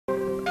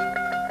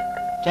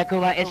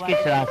Cakwa eski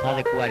serasa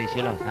de kuari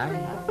silo sai.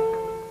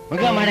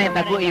 Maka mana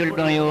takut yul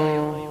dong yo.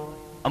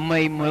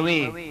 Amai mwe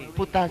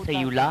puta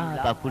sayula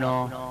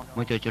takuno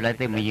mucho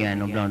chulate miyan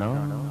nong no.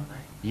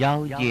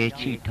 Yao ye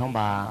chi thong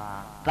ba.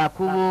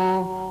 Taku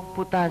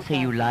puta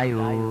sayula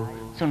yo.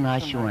 Suna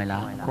shuan la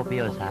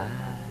kopio sai.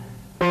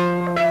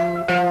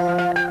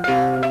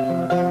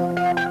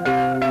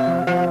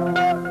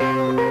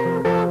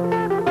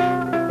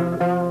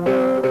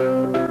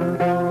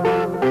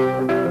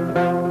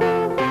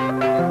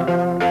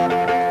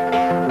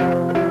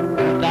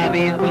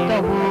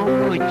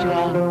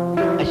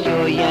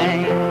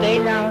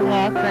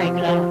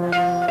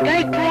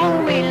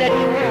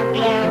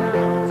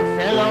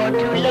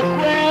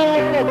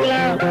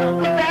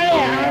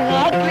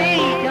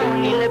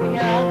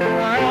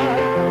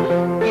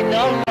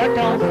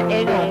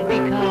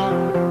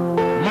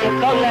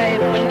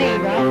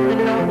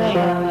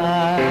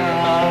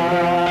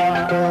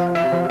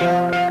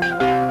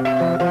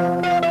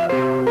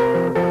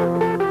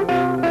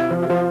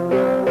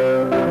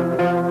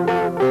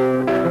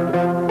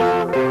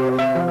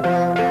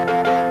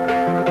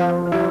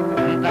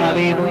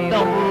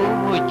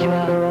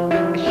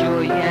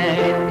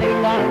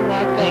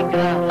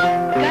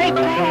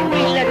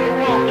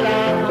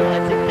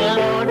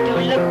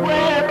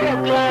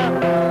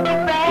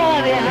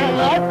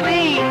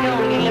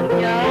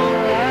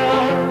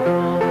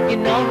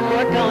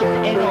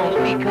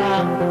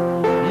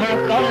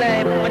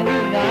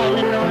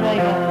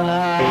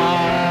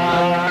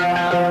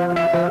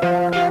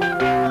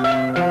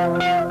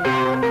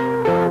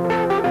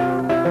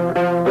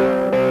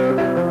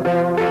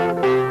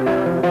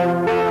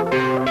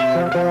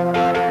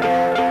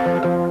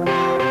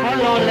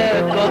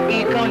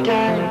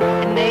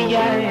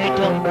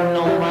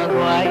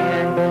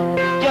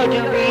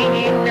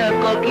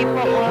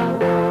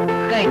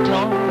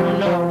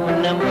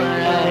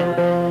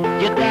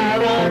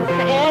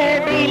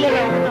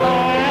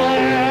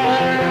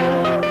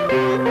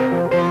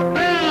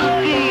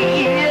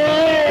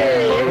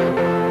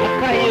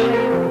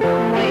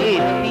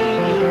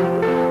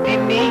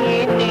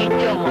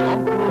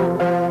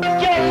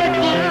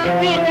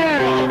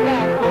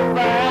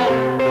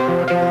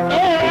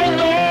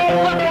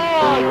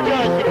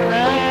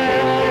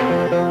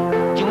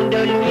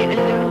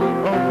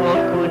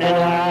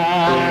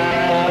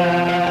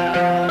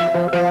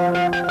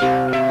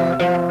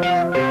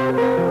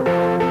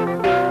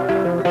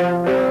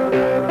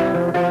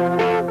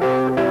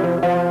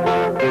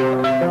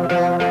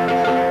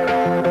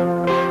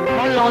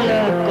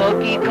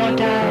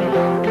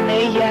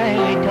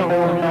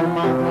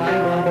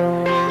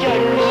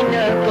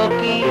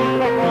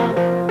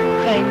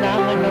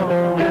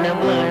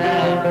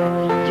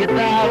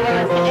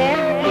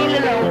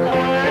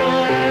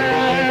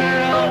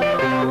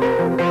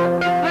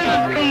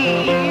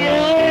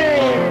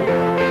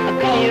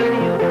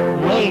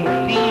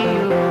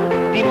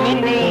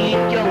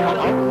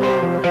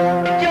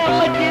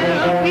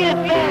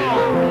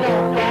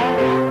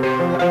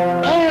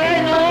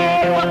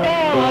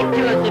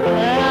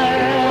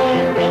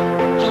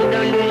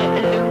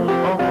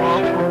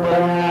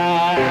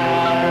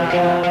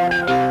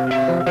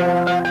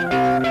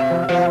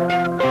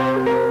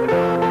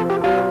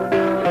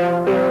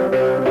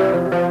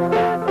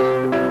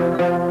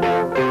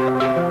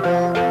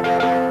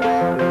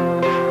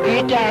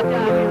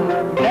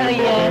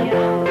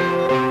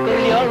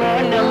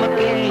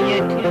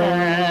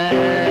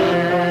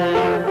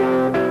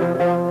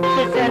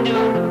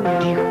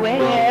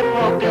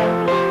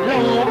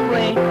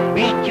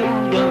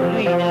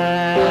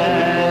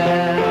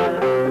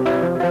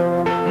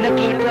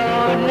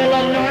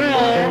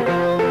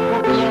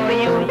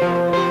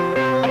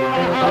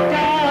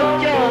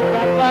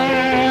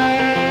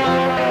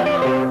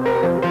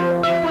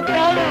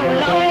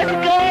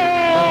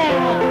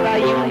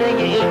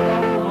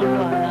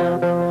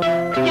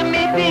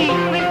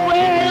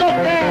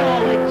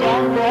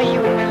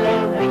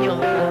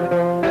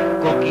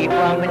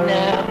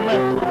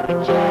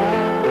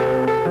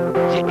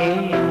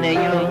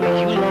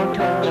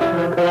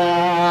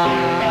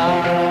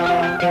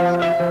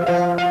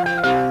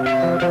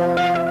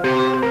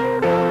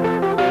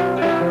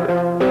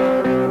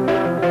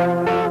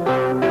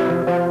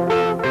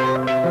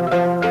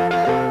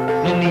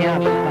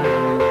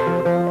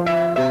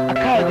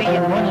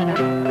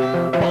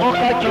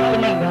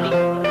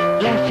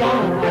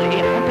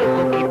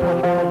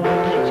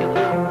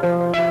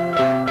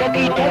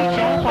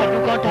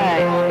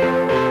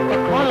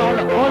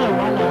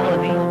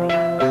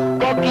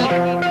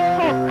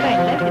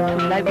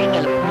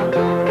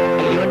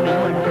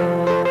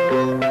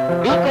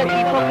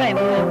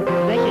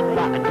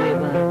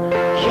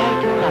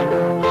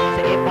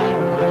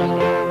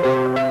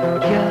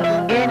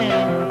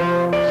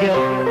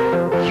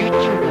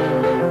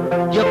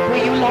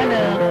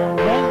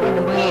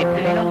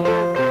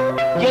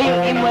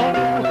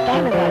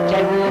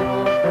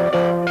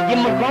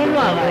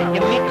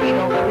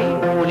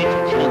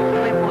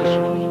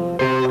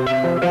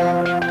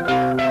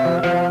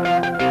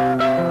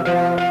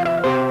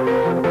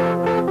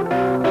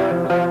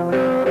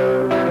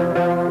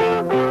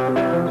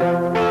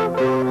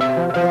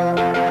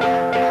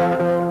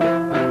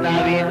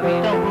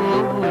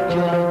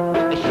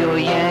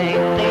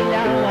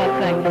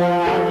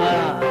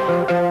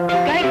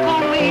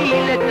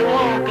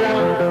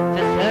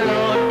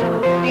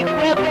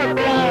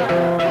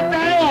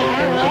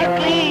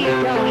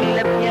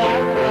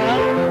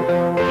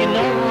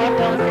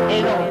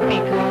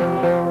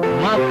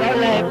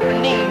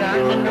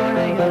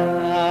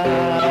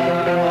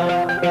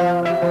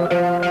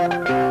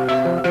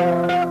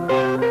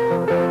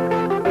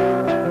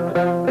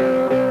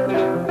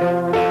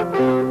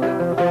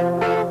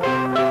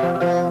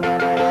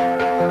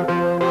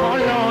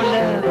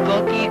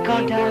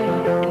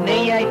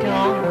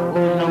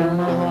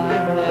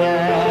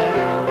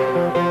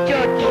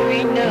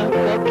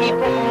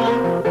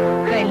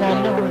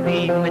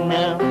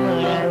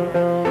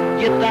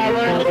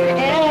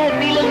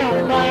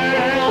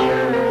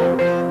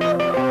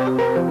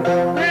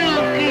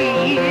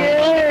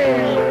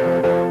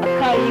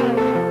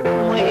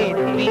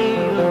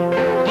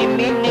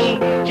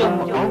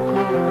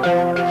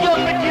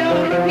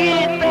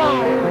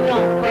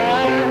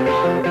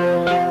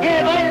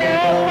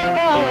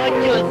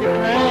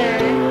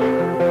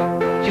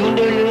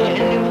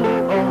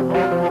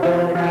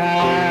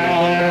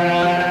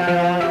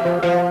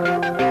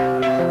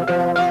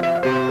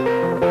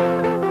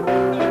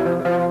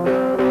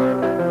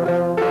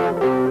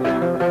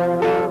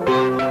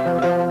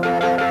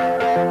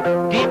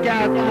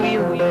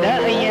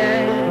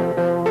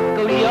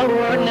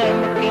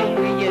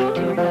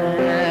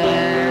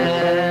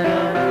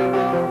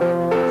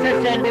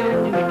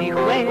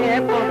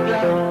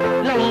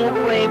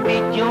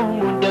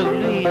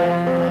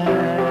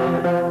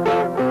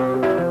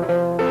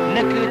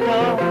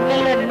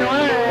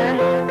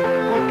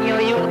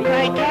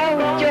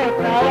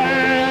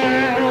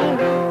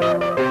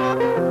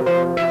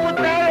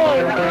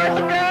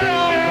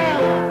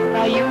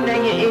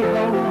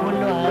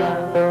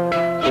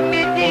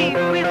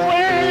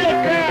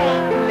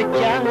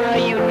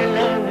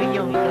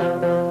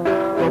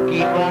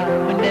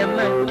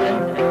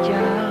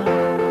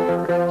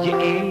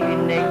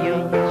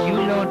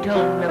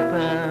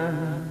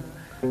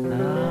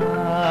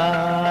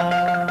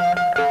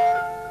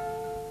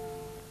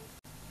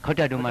 เขา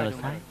จะดูมาหรือ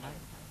ไซ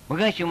มัน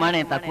ก็ชูมาใน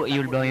ตะกูอ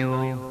ยู่ดอยอยู่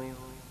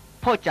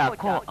พ่อจ่า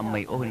ข้ออเม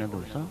ย์โอ้ยนั่นดู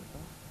ซะ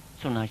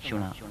สุนัขชู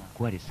น่ะกู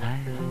ว่าดิไซ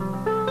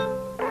เ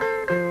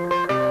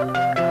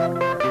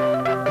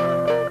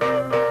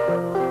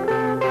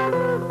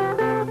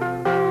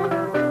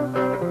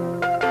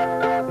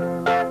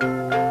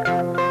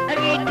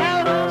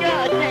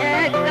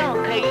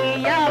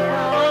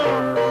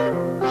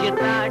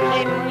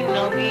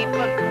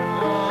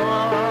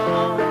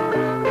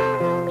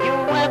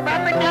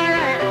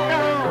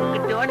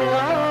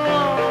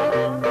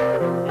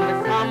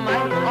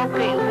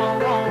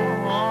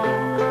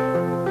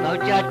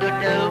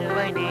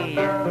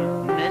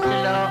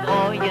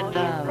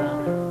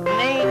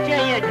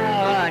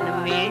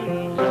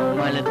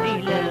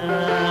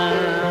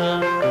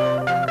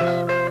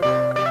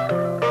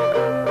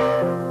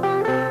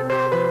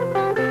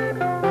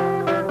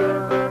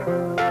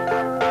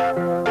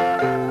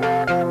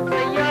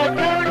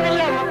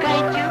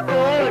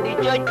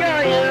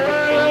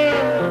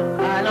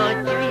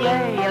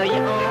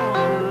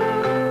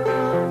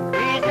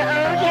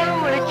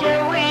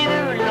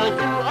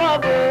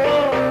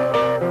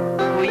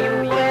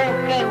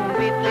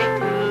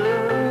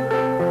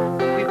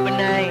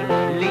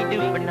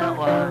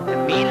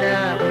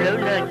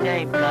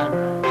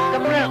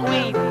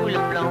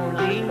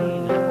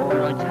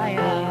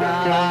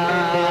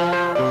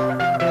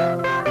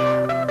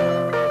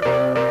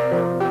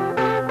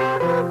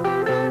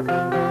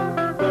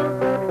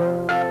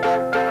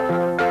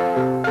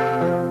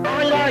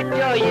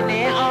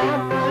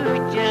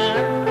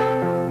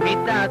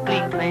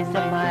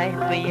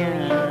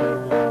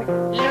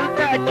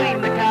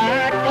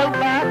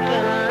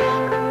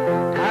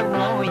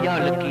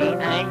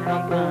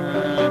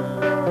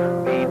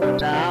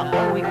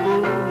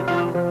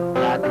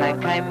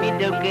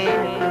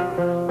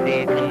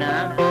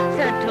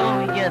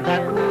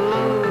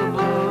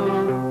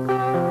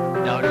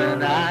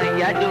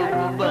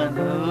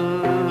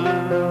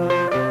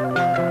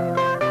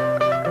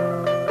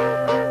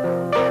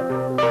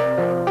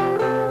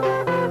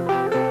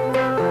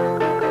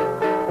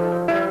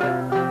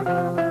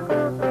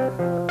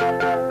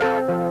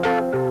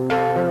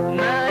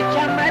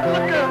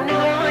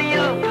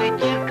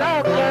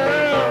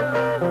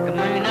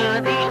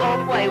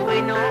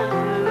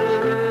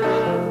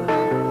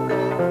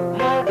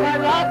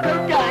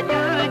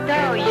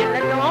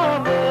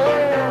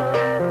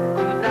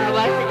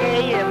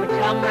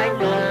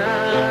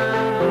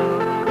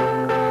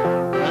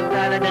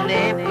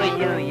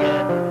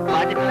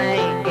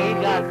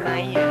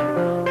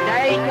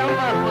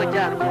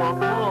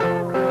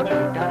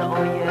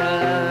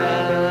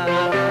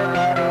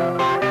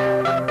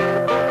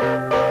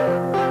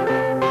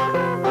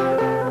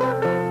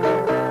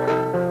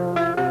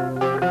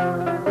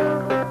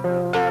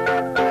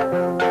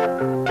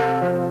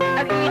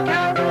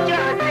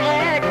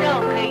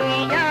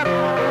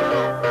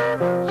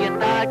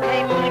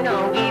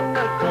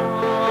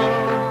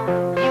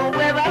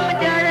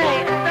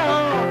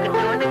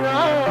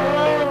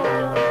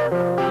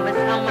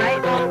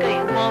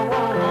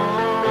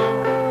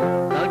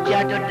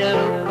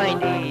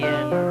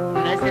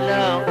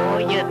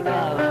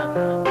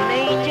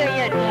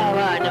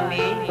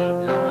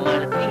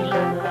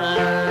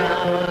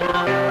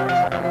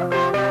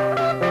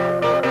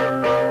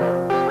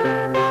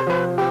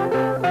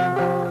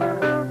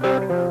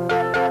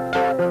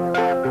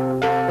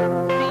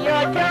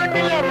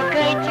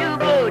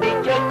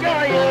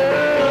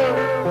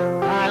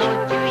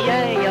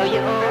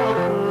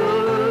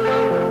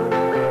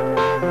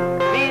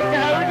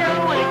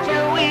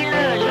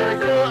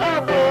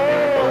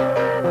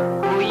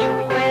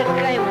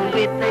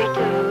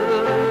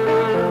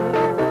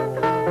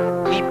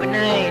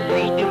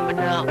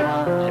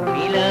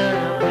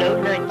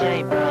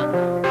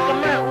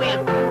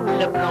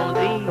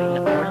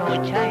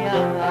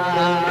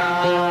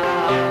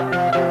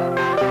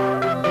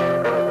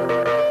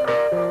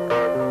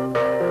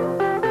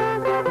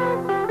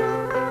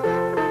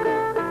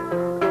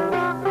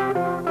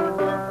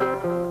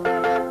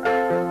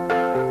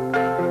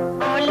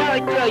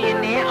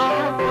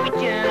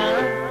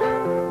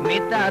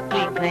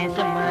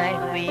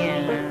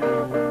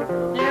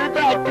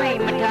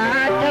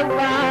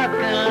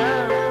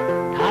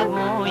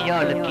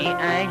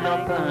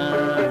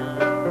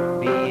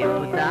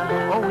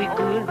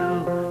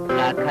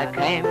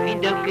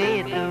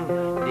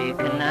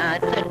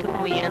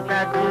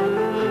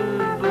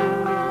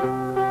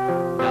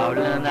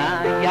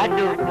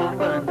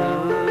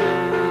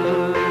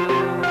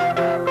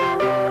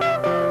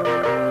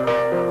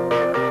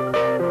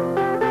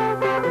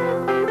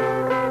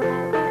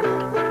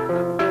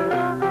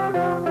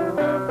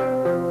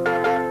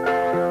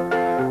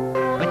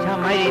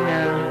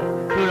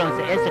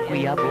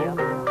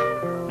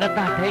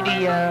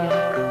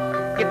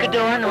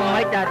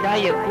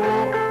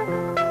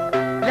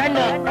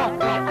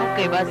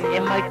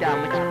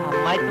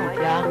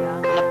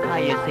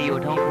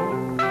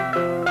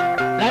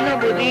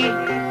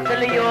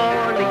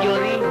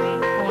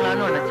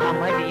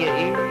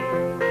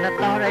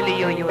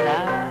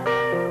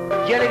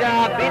Jalaga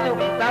bedu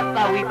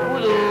tata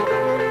wipulu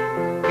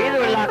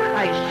bedu la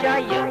khai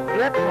shaya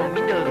yuat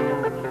pomido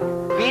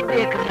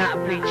bede kena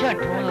preacher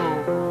thulu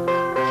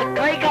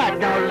sakai ka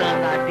daula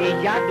na de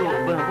yadu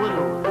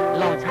bulu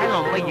long chai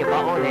long mai ye ba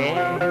ole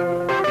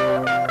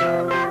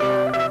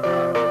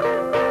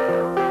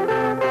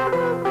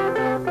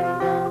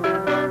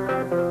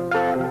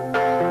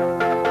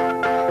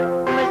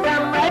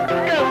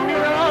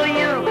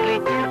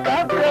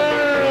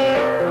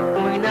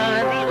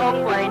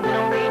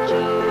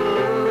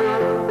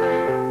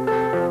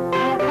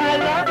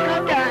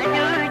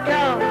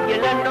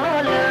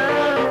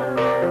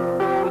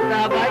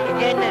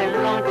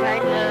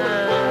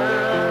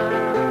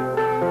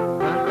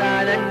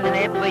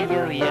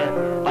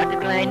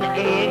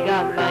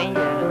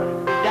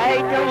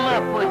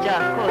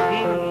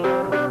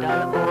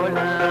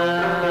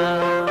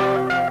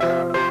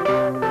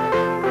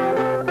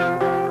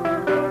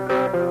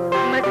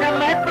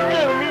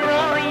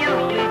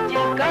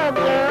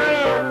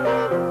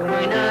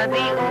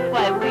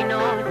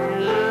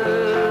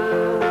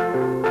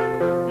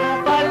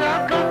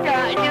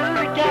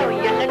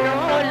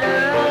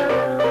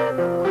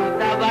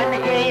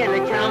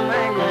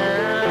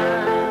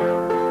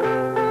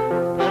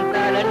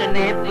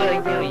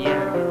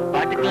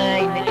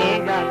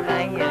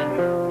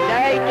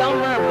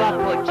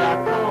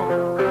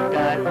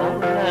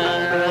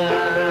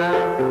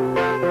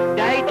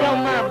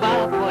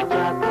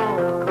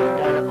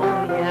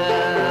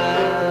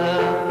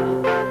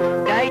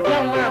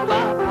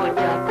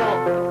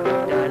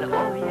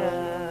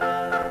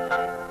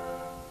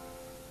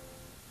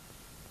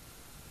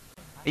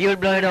Yul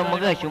bloy do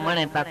mga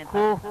shumane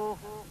takku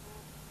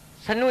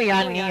sanu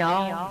yan ni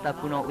yaw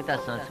takuno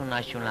utasan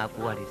sunashun la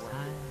kuwarisa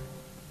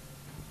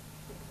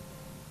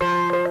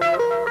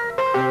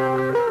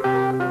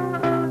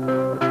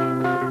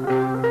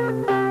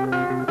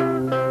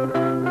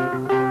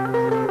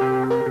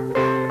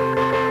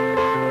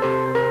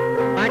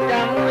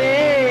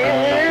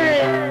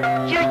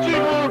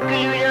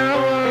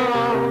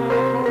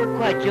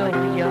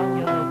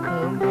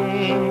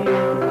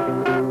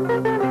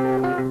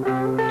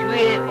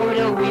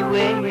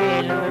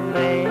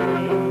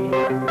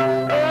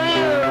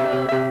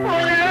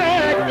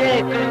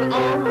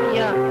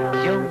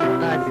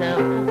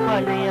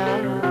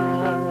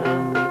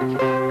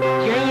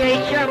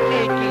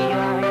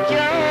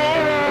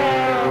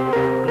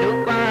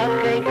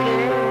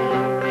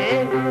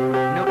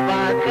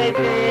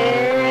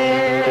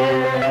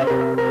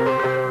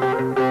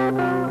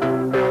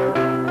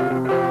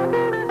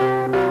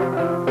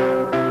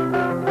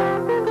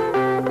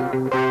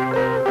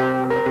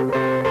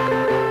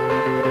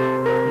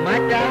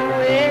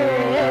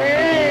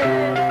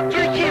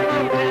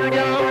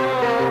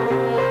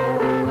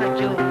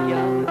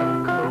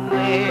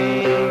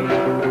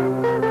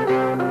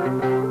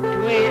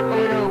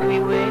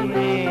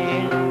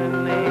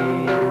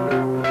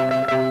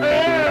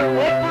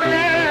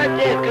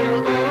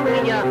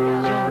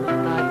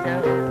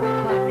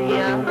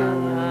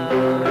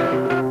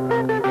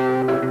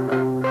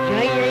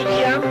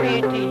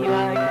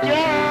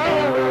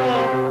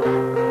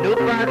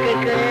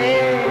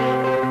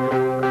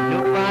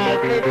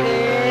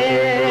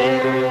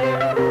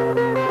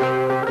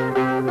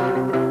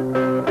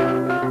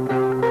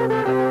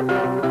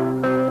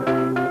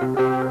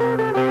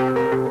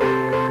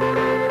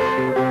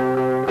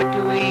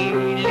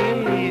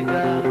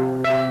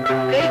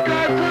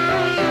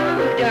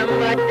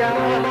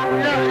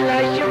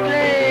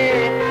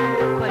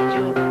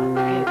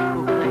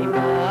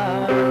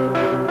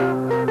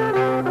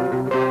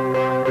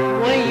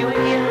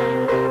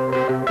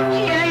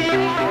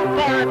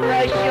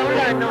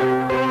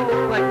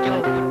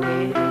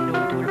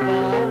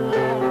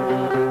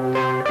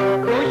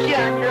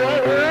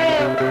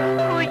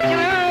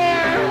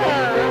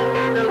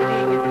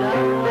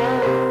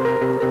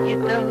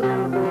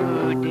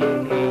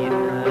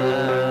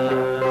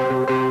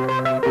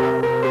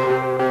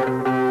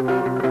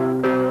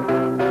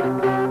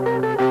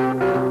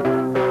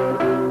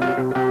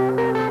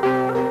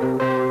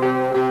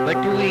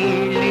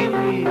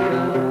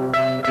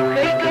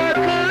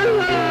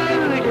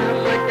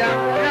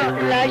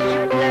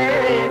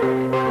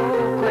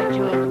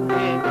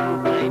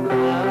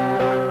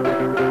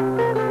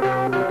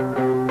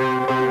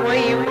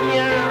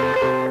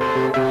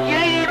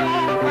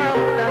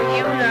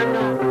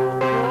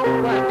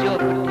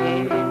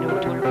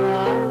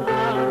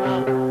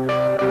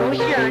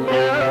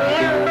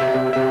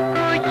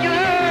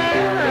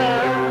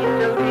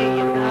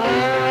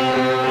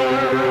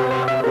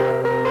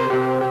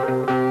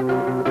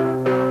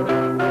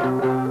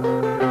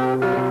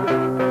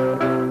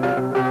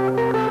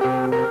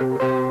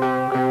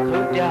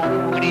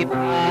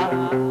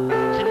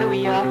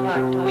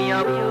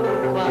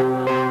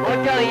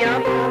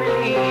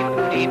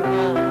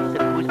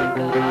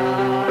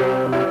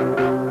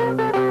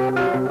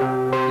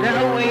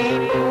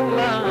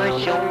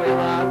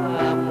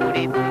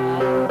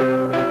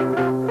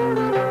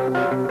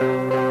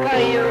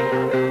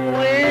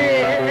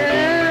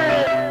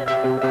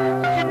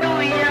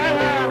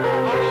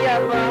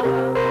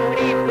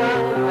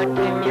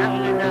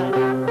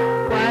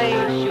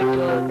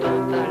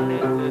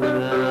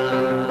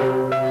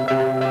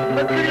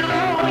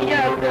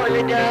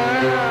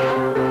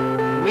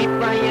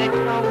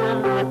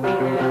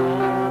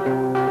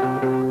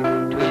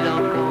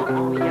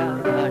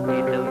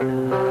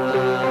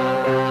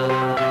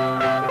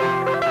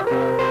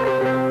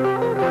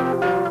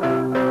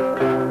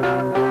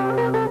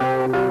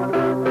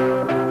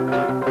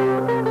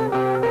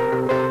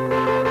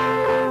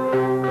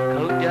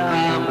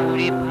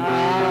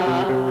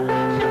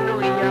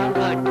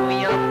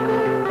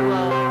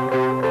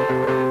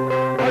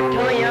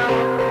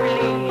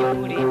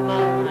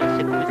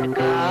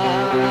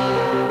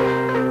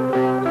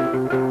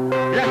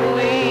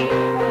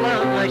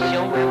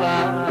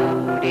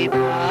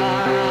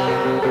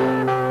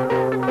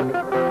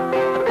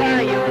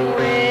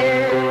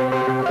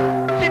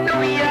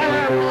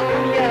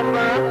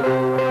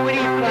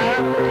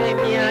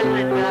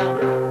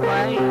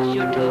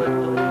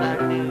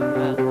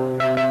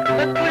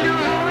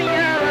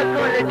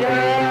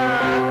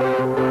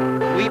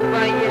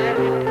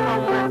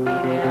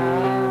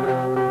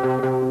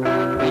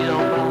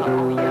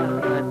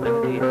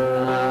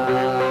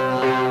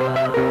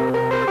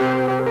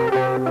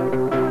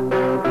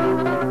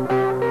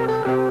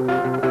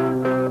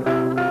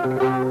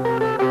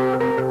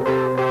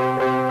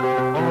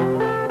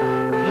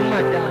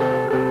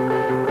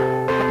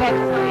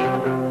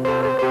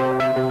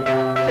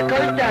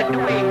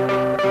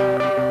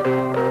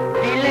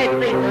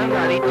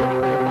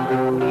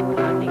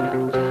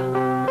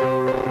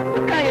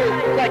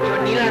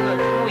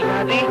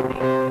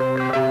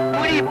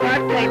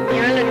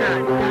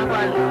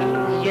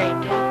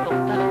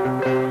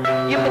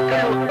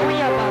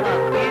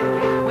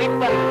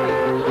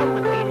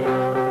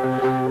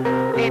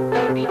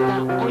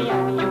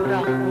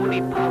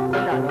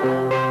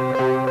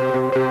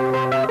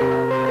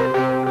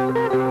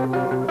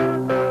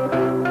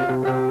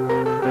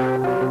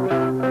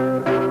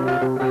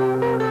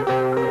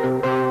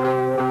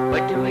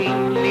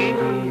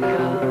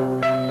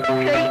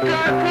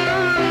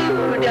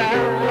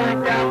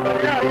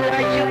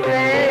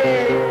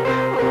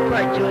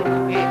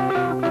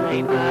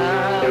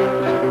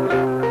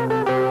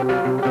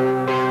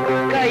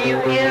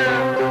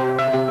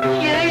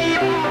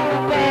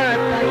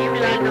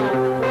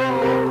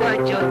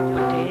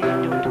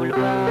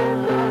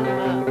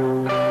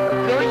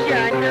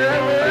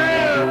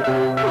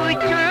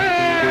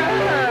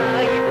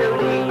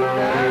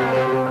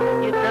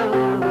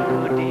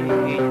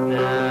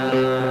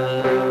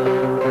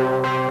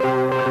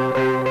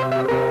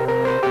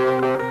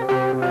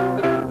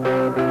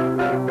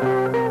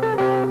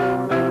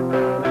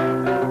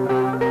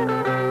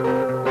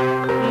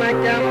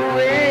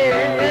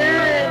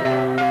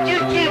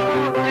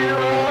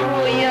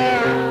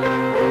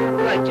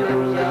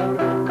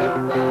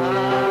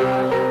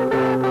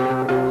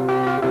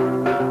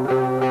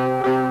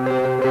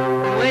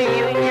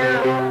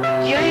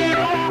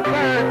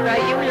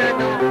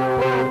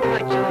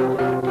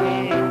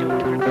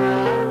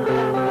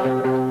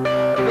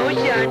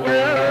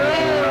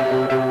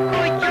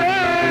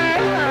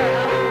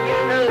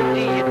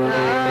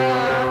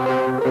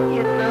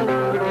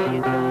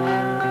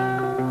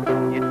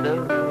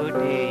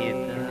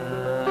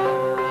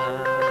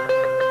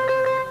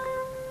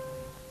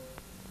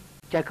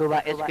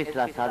Jacoba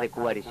especial sahaja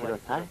kuari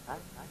sirosa.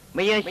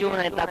 Menyusun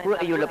takku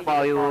ayul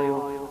payu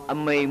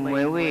amai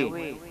muewe.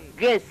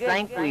 Ges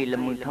sain kui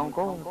lemu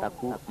thongko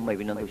takku amai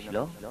binondu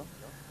silo.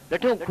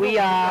 Latung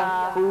kuya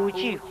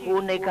kuci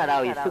kune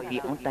karau isuki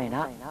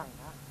ontaina.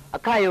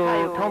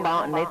 Akayo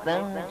thongbang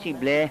nathan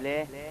cible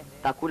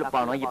takku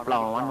lepau no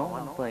yiplau no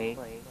koi.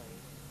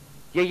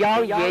 Ye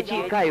yao ye ci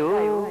kayo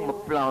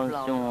meplau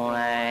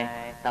sungai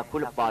takku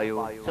lepau yo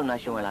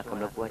sunai sungai la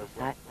kamlo kuari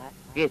sai.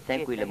 Ges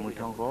sain kui lemu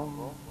thongko.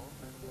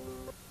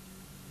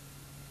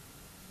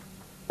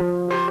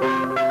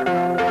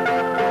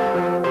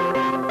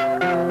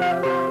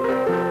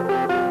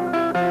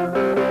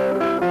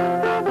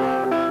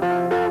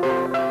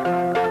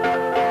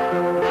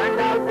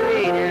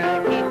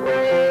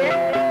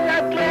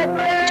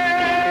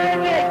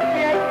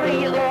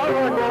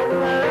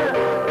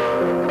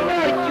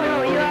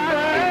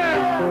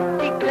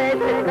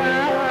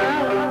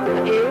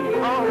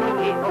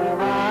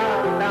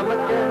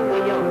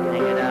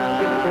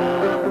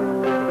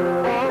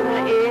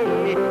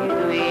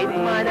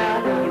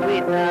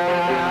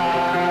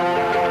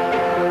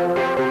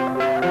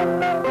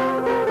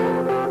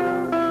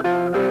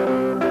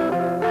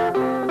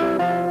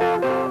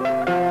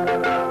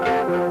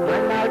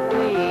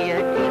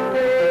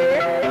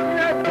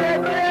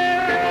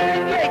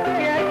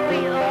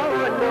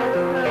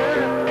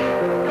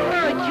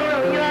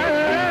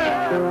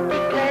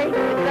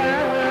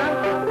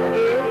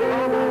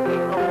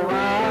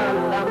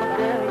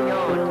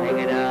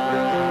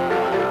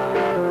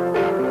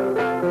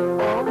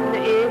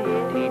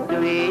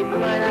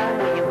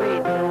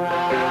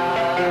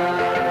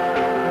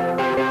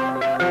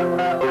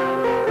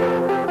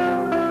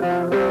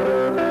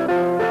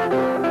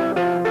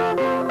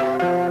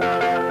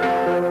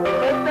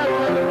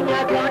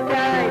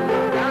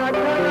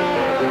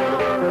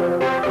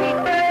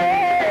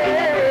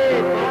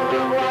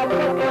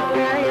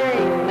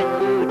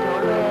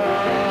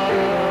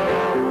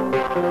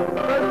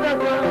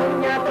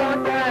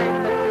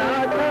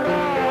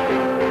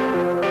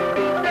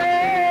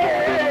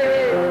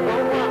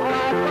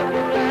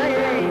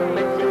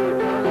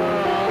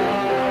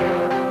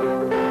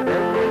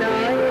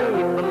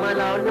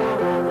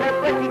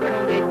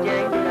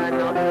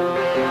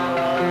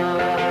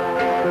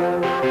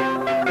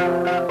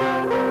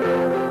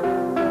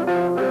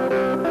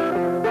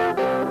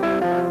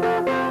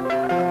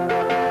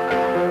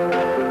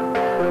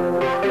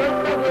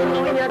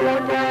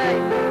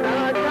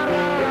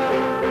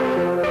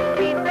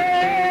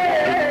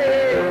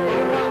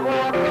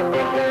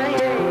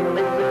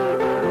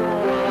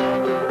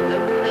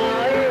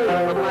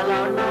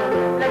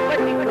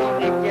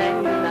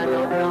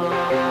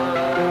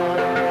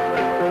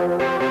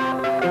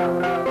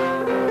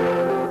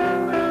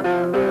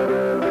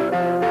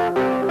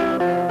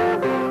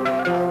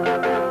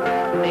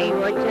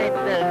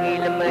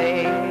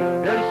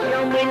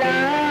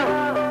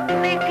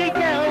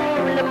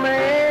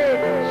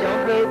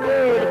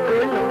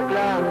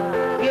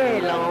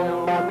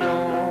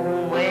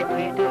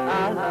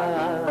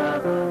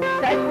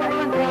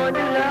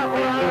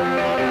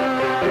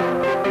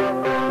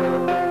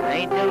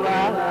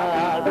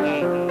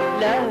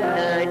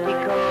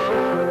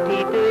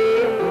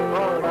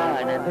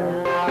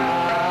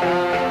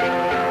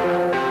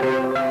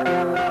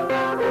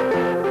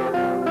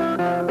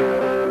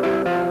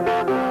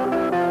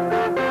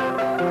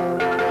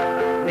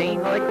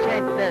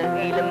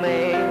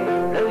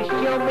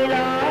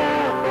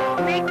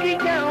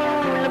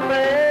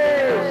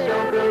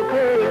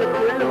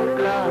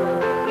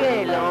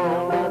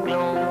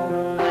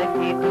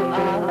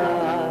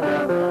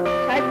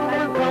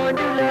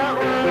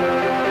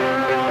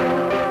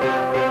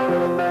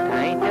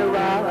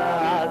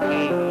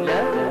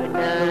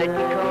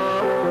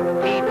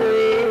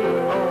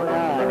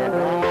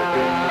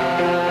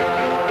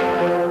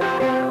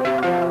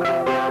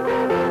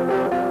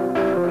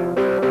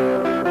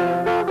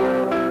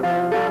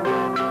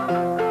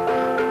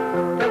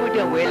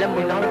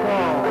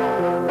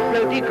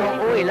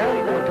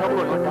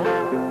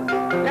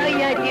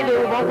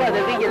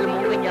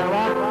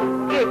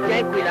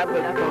 trái quỳ lá bờ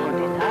con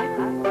đi thả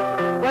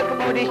qua cái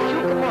màu đi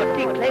xuống cái màu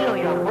thích lấy rồi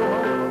hả mồ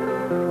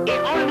cái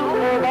ông lũ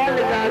ô ba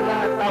lừa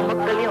gạt tao mất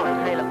cái liều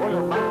hay là ông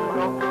lũ mắc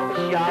nó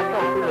xả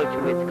tao cứ lừa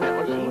chui cái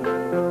cái gì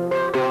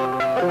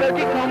bây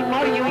giờ không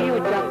máu yêu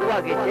chắc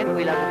qua cái trái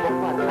quỳ lá của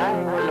bông hoa thái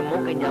là một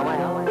cái nhà ngoài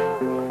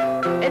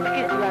es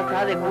que la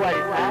sabe cuál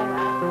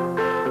es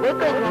bữa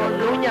có ngon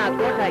lũ nhà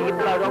có thầy ít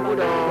vào đó bữa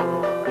đó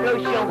lâu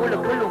xong bữa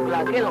lúc lúc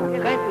là cái lòng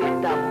cái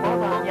chuyện tầm mó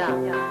vào nhà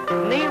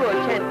nếu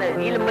mà chuyện này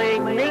đi làm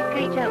mấy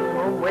cái chẳng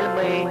không phải làm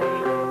mấy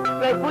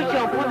rồi bữa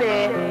xong bữa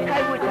này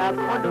thay bữa cha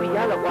con đuổi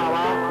giá là vào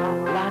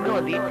là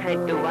nó đi thay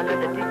đồ ăn là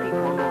để thích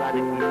con nó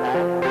ăn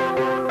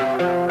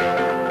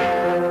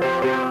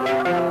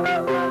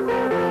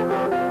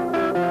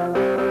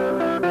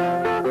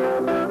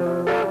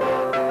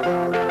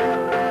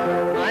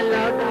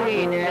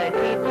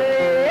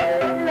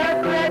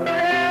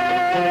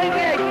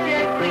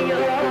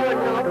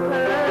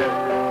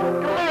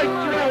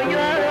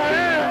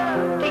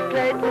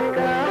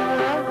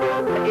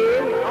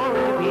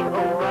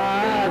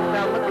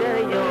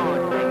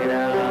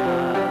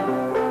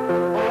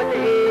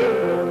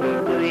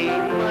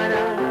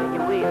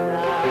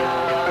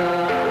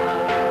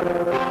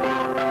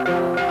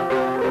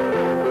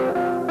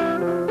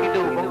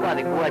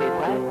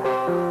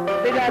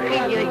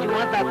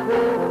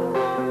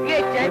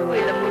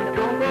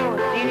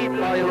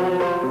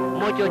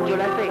được cho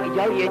là sẽ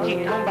giáo dục chị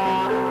không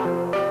ba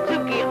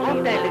trước khi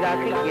ông đại là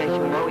khi giờ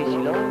chúng nó bị xí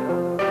lố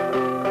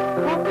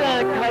không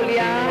cần thay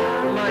lia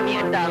mà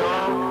nhận đã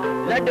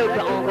là đầu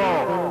cho ông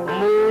có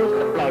mua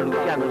sắp lò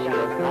lụt ra nó xí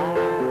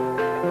lố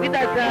vì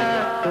ta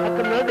ra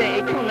cái nói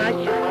về chúng nó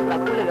chúng nó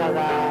cũng là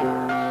gà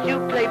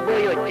chụp lấy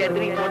bôi ở trên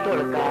đi con thôi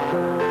là cả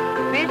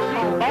biết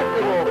xong bác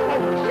rồi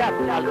không sắp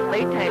là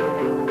lấy thay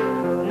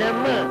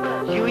nằm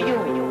chịu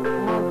dùng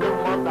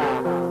mong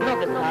ta nó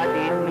cái sao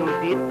đi nuôi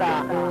đi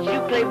ta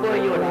chụp lấy bôi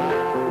rồi là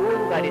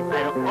uống cái đi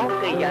sai nó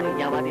ok ya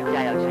nhà mà đi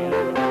chạy ở trên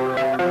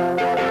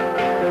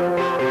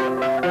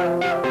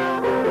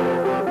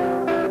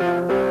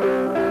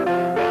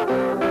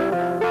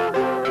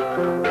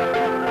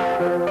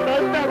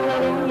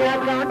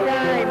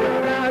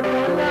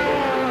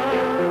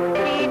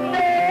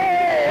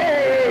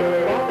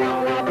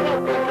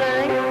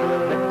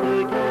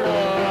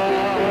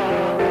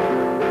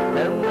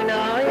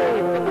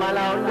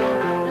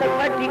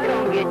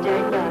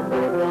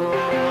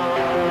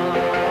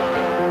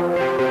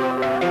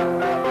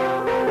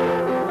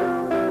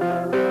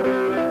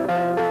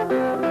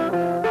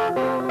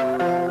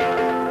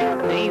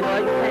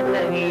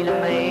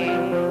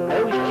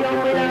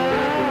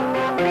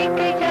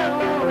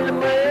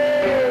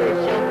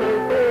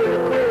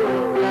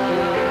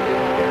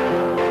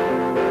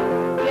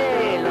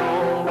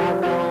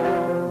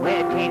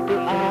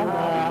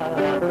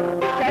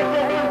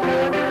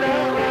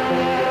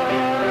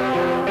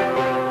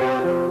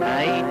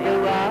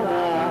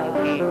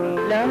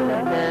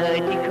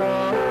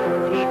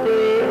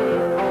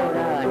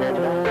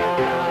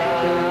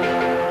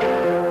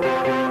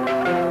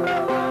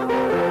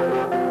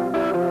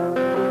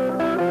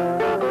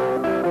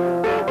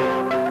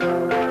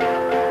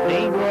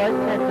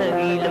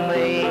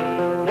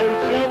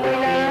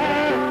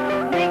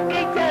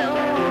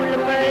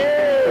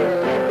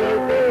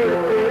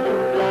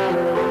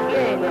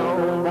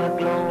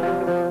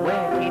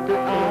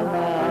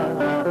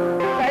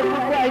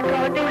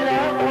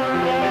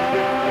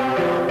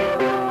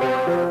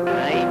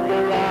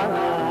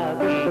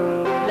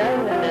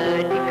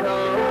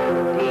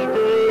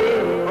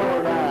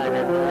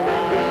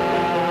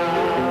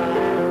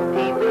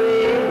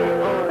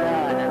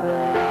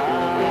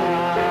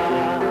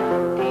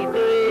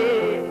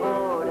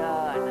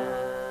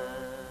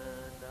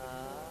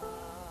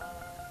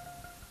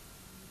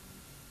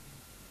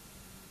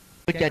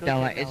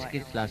Jadawa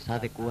eskis la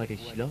sade kuwa de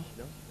shilo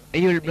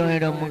ayul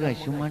broero muga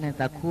shumane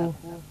takhu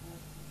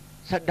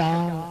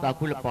sadao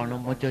takhu la pawno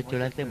mojo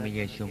cholate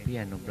meye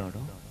shumpia no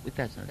broro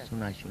utasan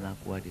suna shula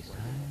kuwa de sa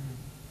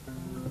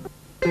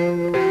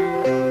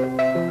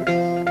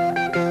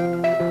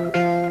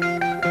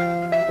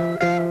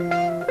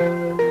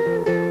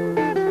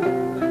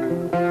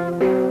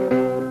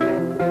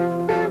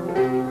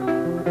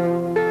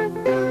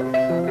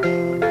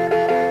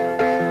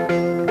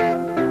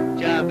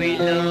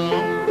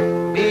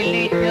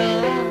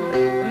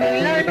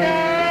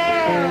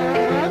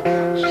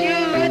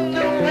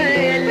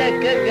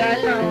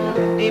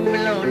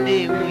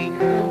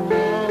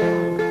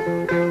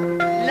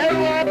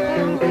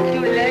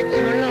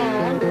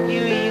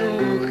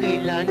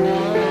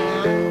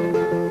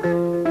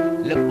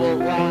Lepo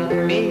wa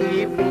mi